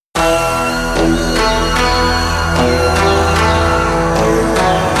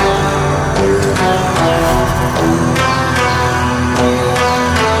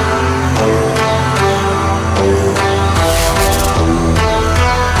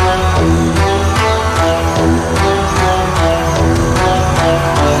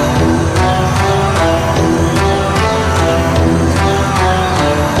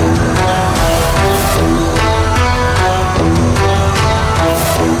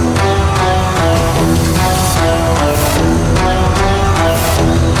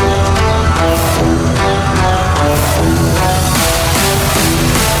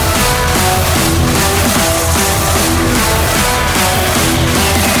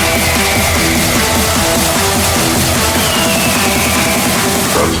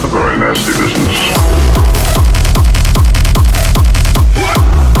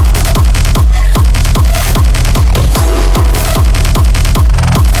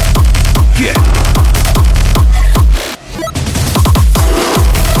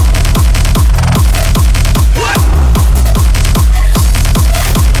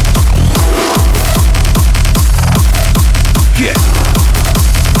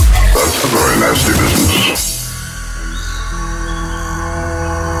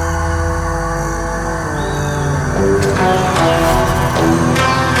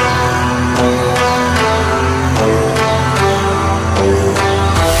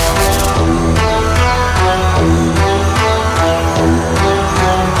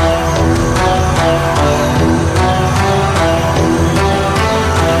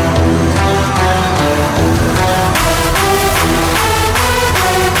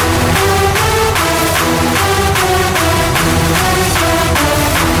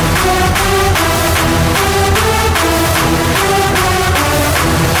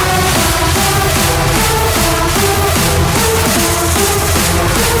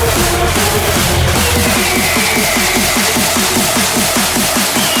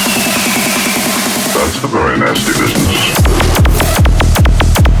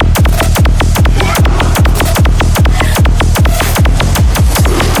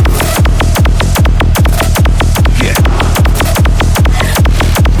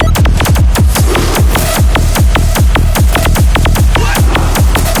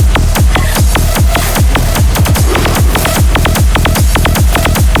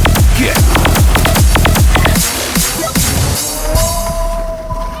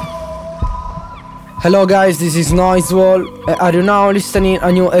Hello guys, this is Noisewall. Are you now listening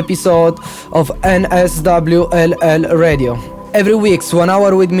a new episode of NSWLL Radio? Every week, 1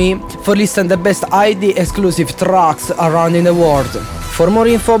 hour with me for listen the best ID exclusive tracks around in the world. For more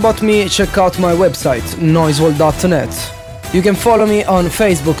info about me, check out my website, noisewall.net. You can follow me on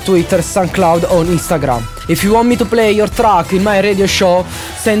Facebook, Twitter, SoundCloud or Instagram. If you want me to play your track in my radio show,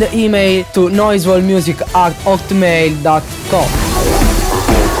 send an email to noisewallmusic@hotmail.com.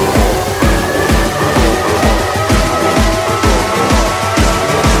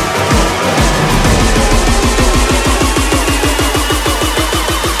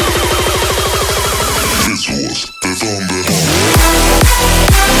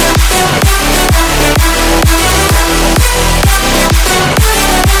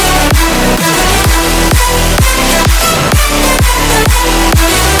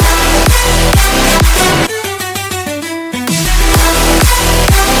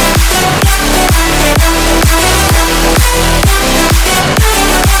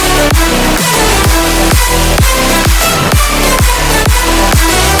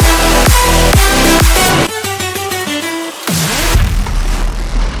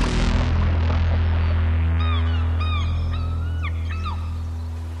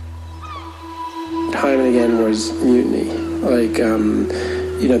 Time and again was mutiny.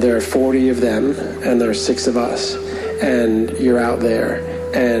 There are 40 of them and there are 6 of us, and you're out there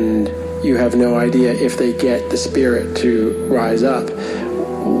and you have no idea if they get the spirit to rise up,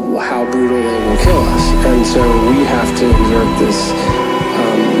 how brutal they will kill us. And so we have to exert this,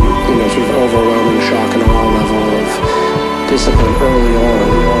 sort of overwhelming shock and awe level of discipline early on.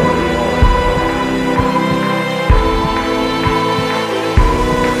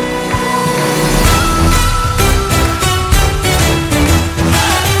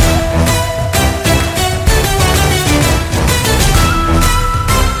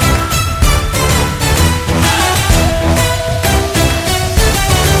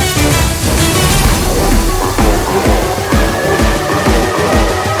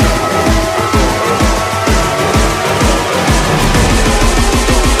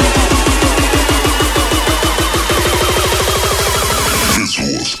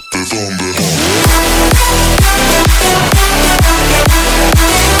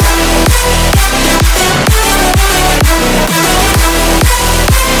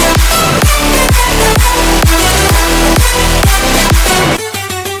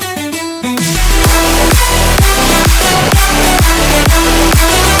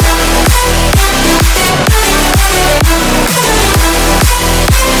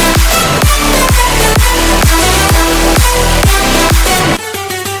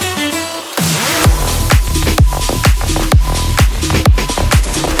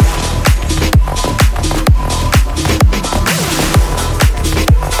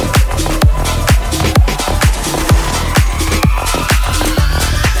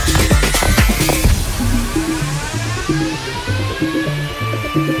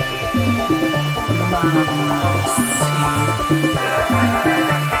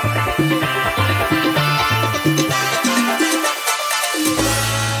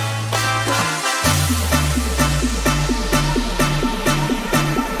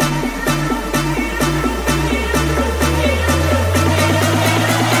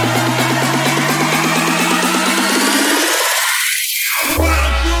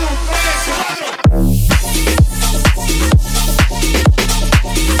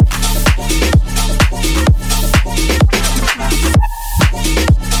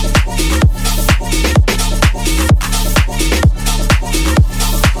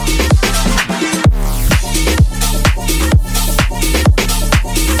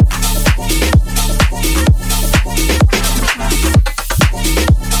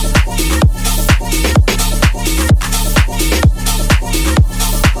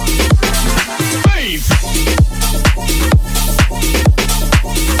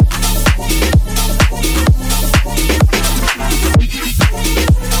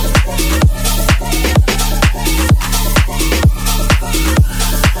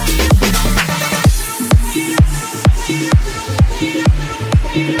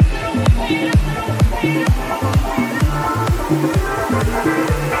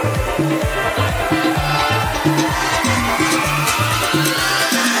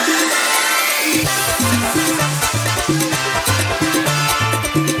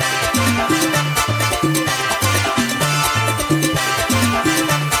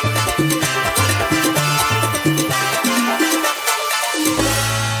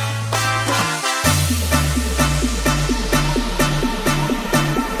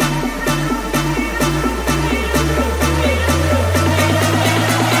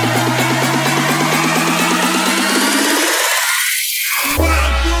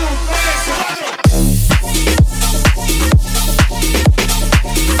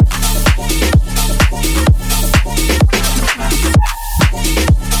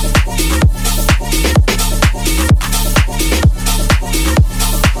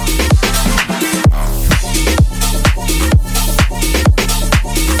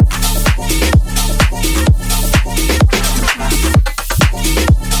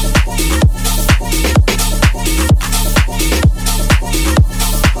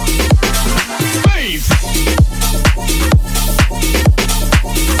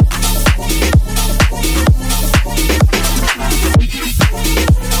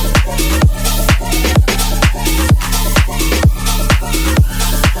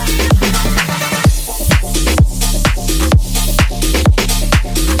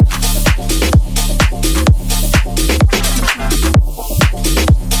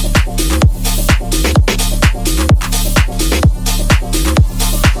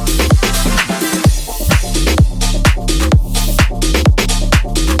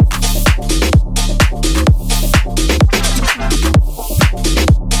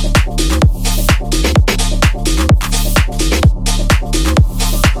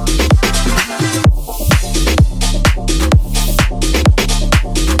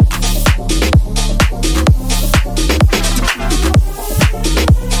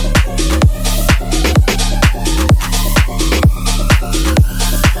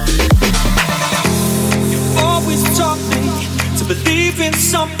 in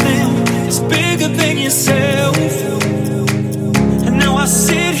something that's bigger than yourself. And now I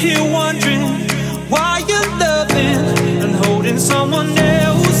sit here wondering why you're loving and holding someone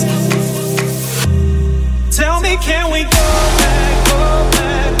else. Tell me, can we go back, go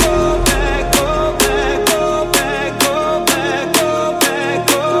back, go back, go back, go back, go back, go back,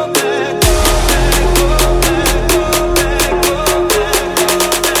 go back, go back, go back, go back, go back.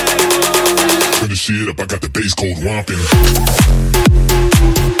 Turn the shit up, I got the bass code romping.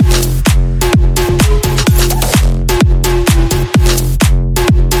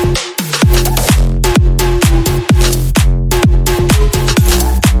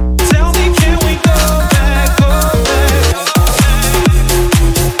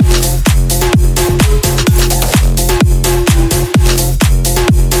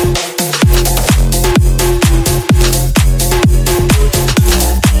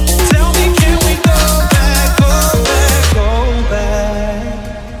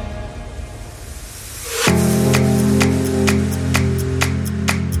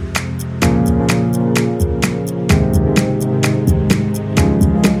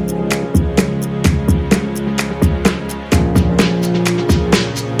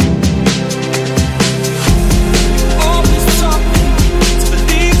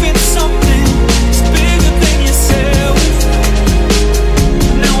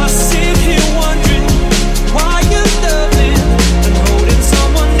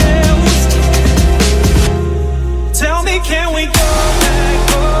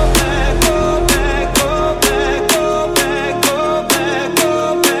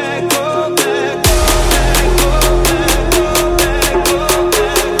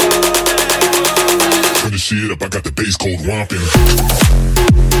 I got the bass code romping.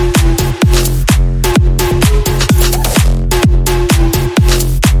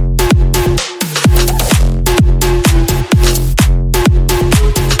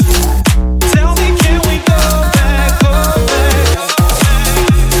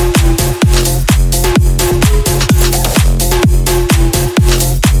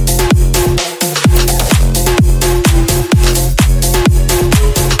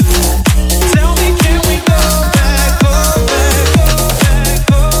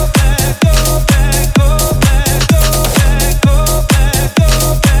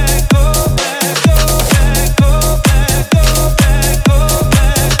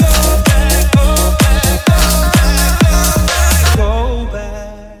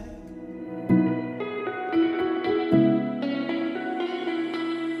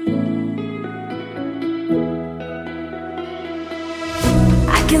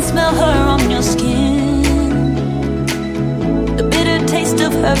 can smell her on your skin, the bitter taste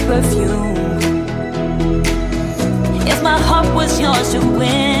of her perfume. If my heart was yours to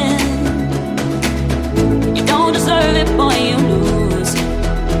win, you don't deserve it, boy, you lose.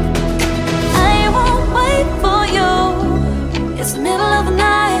 I won't wait for you. It's the middle of the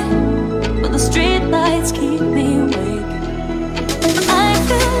night, but the street lights keep me awake. I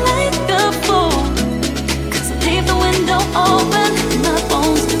feel like a fool, 'cause I leave the window open, my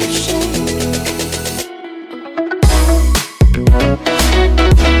bones do shake.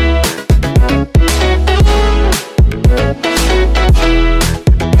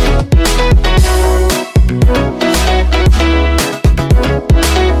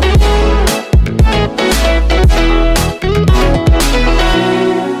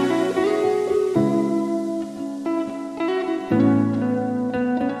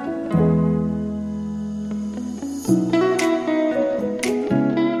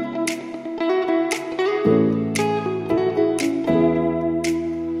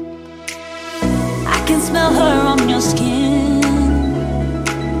 I can smell her on your skin,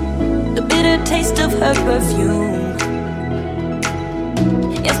 the bitter taste of her perfume.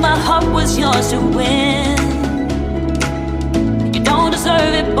 If my heart was yours to win, you don't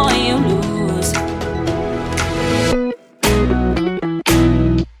deserve it, boy, you lose.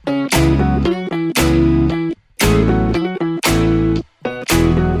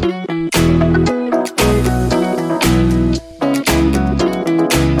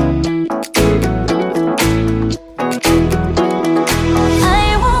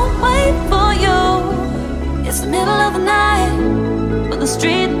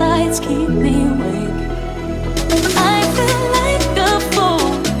 Street lights keep me awake. I feel like a fool,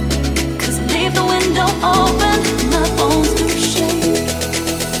 'cause I leave the window open, my bones do shake.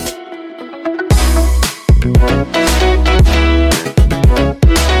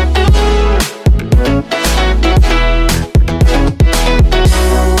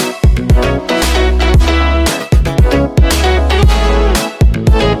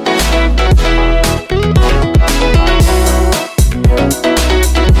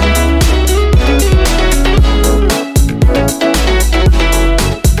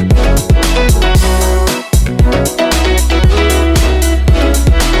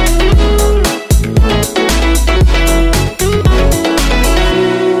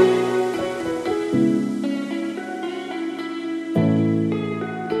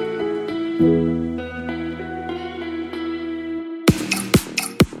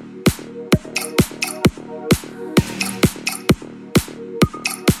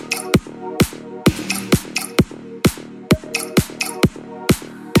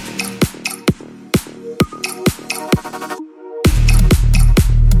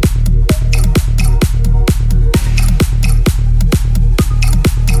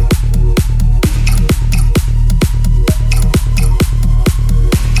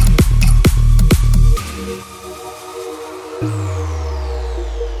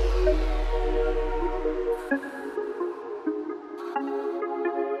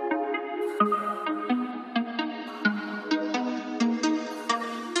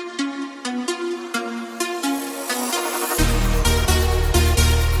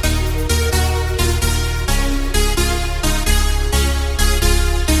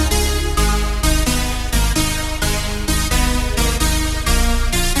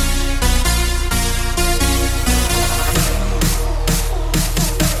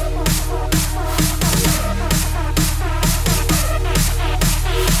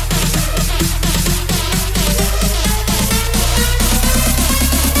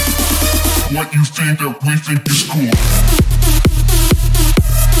 think that we think is cool.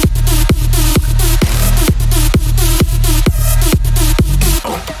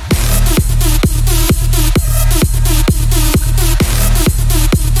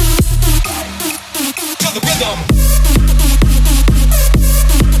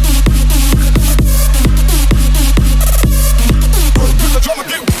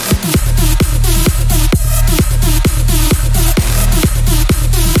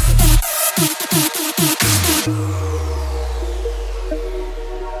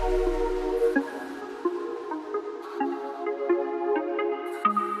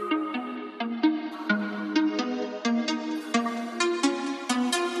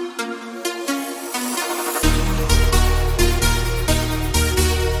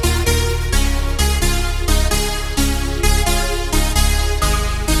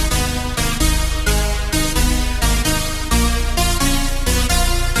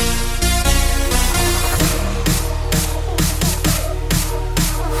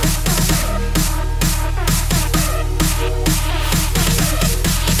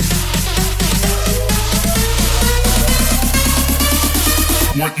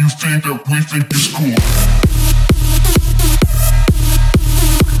 What you think that we think is cool.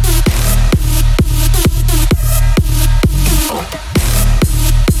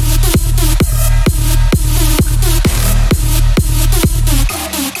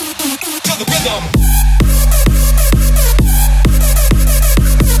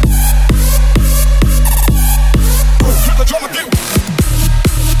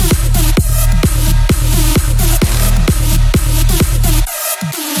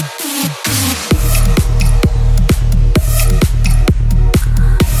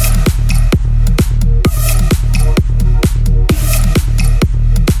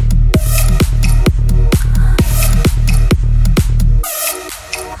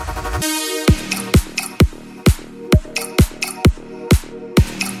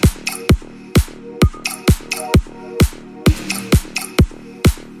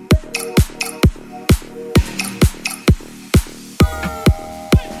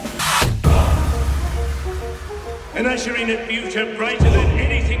 And ushering a future brighter than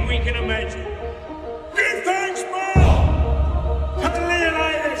anything we can imagine. Give thanks, man! To the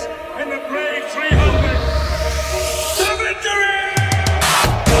Leonidas and the brave 300! To victory!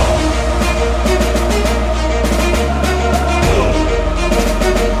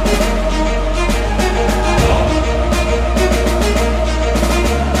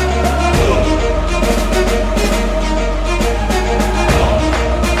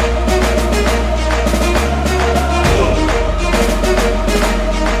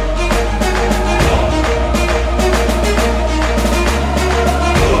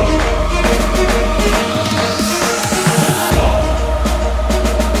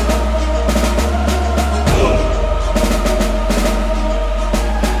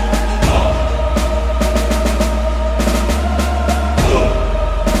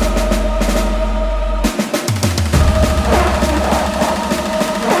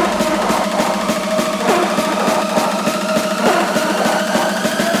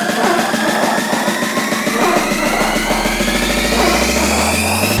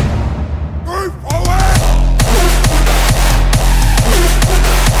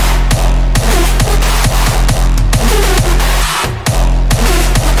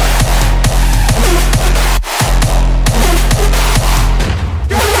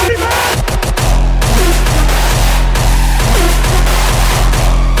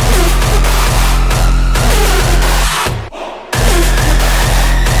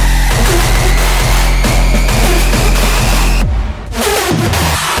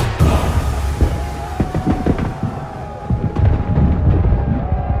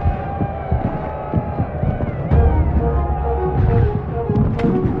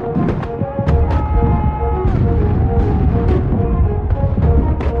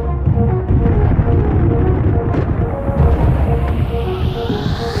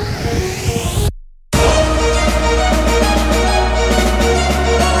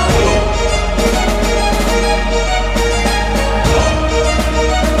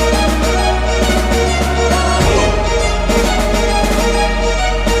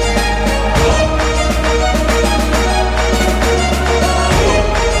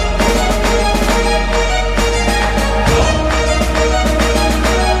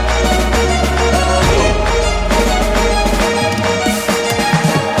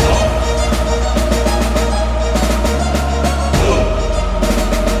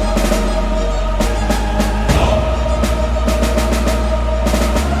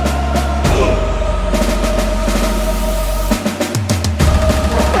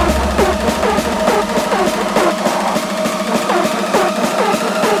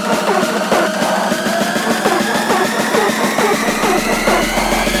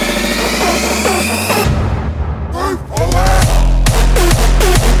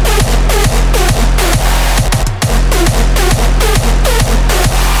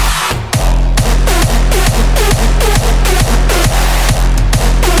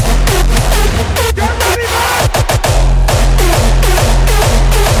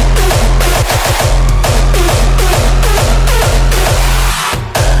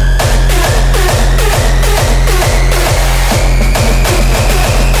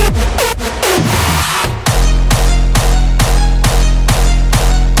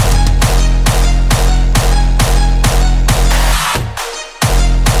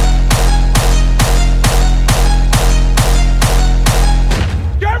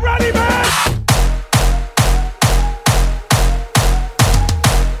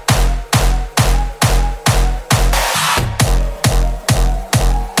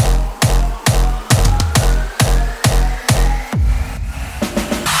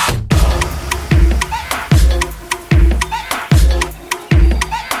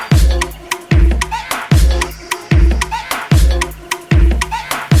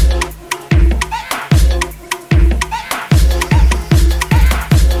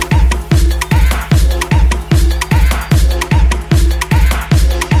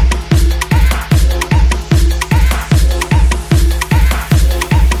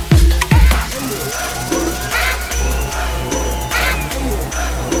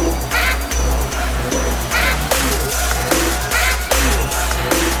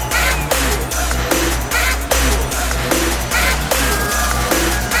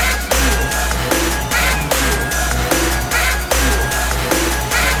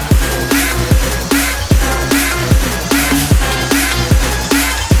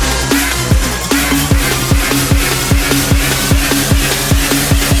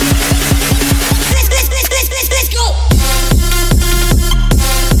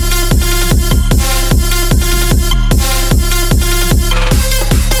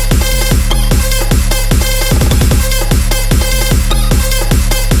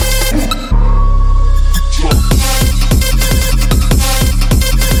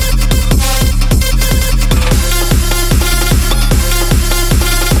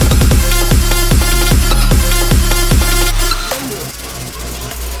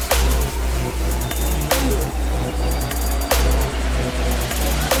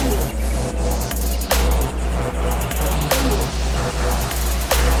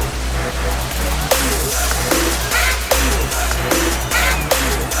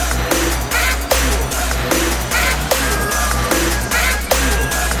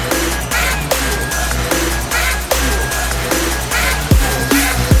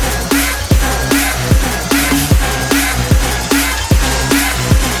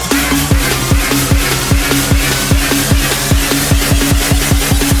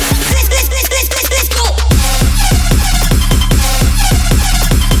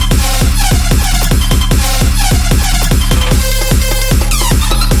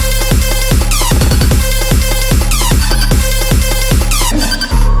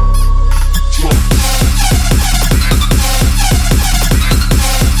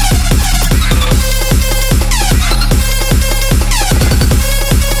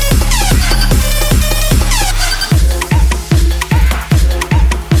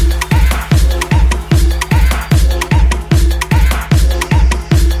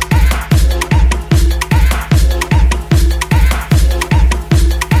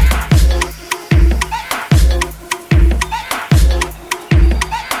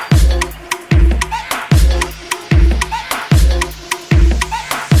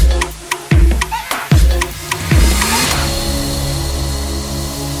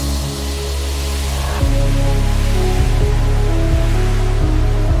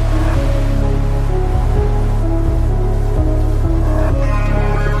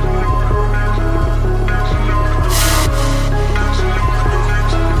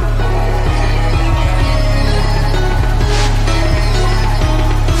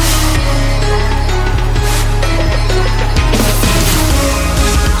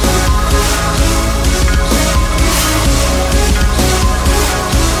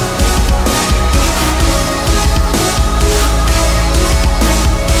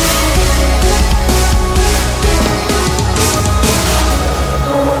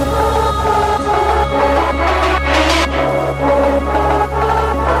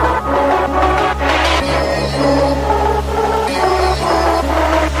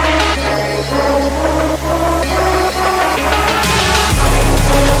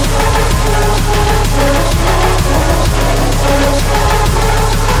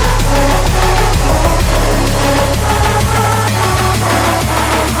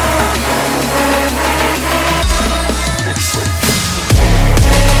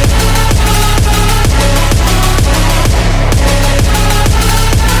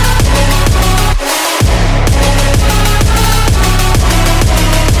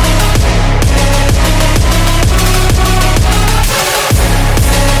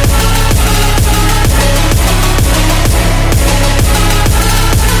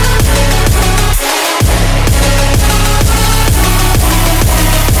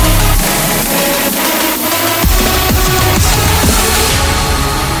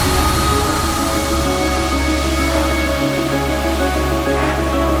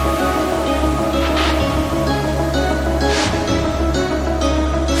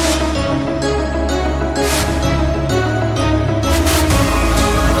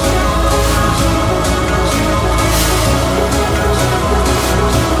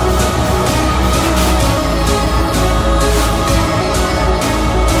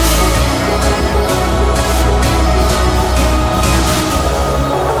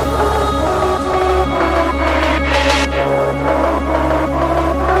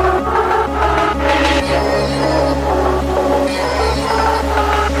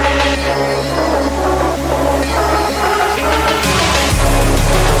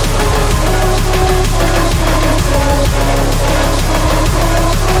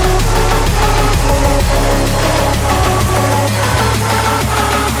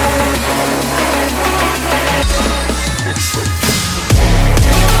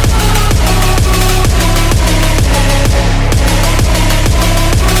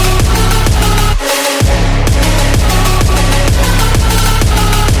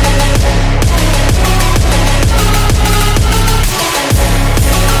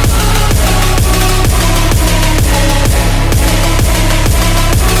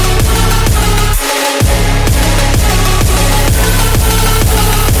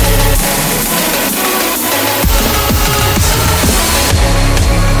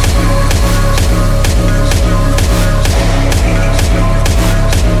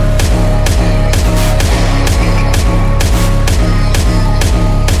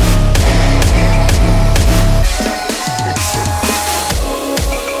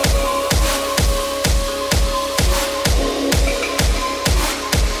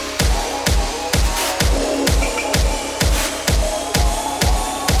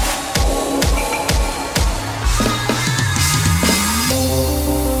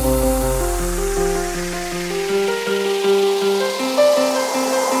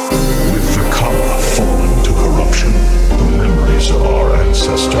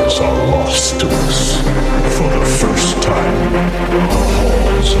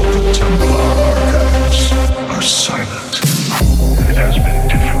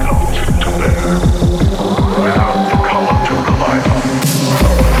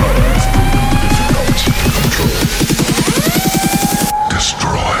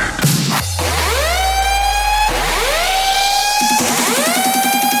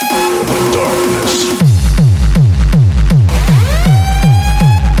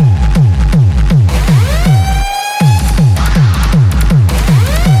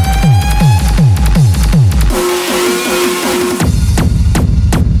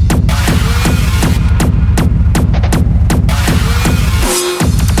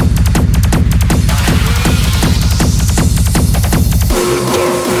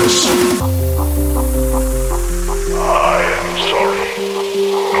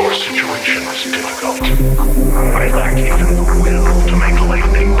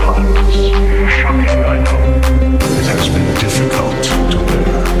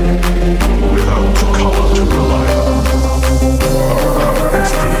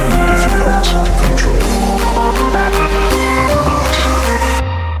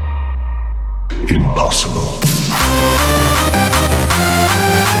 Impossible.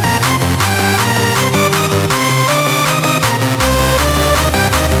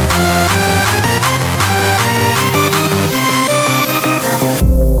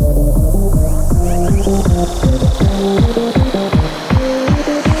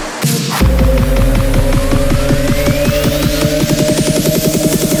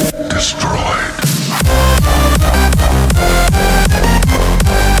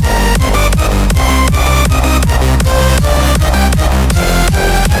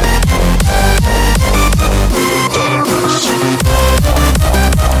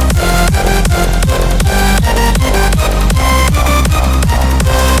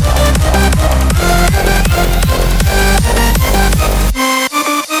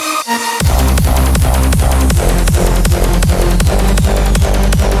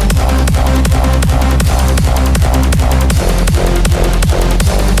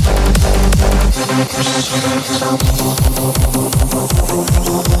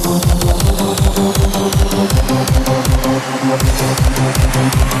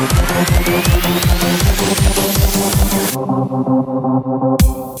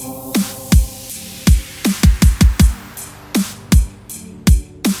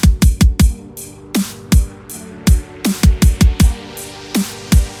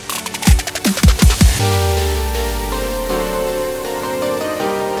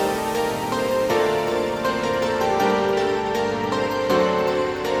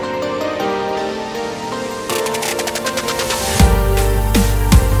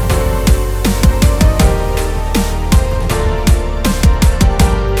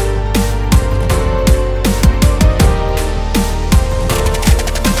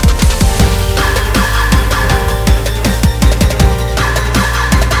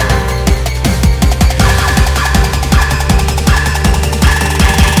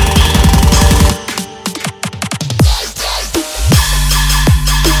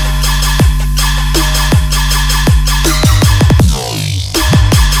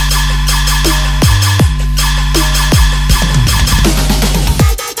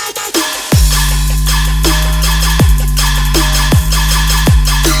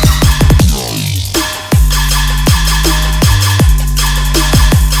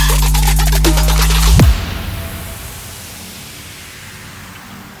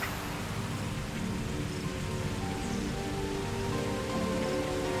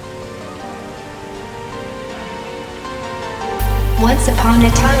 Once upon a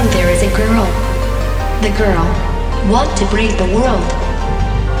time there is a girl. The girl want to break the world.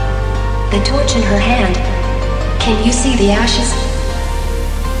 The torch in her hand. Can you see the ashes?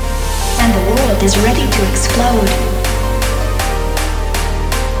 And the world is ready to explode.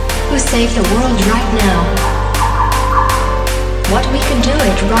 Who save the world right now? What we can do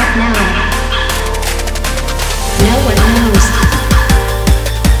it right now? No one knows.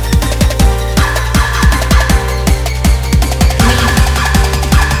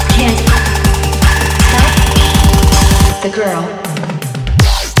 The girl.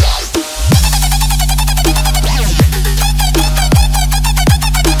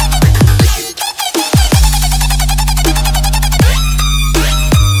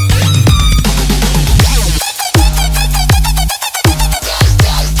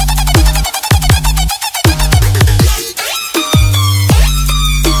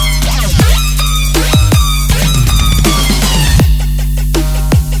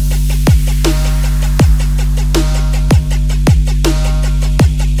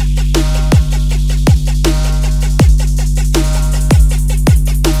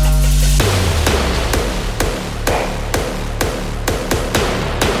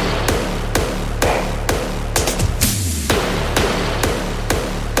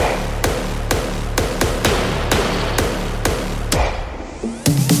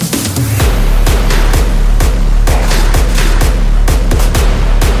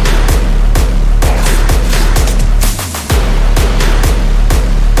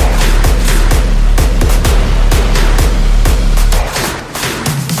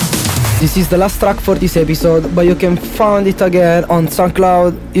 This is the last track for this episode, but you can find it again on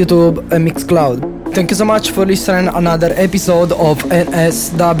SoundCloud, YouTube and Mixcloud. Thank you so much for listening to another episode of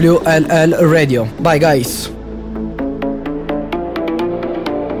NSWLL Radio. Bye guys.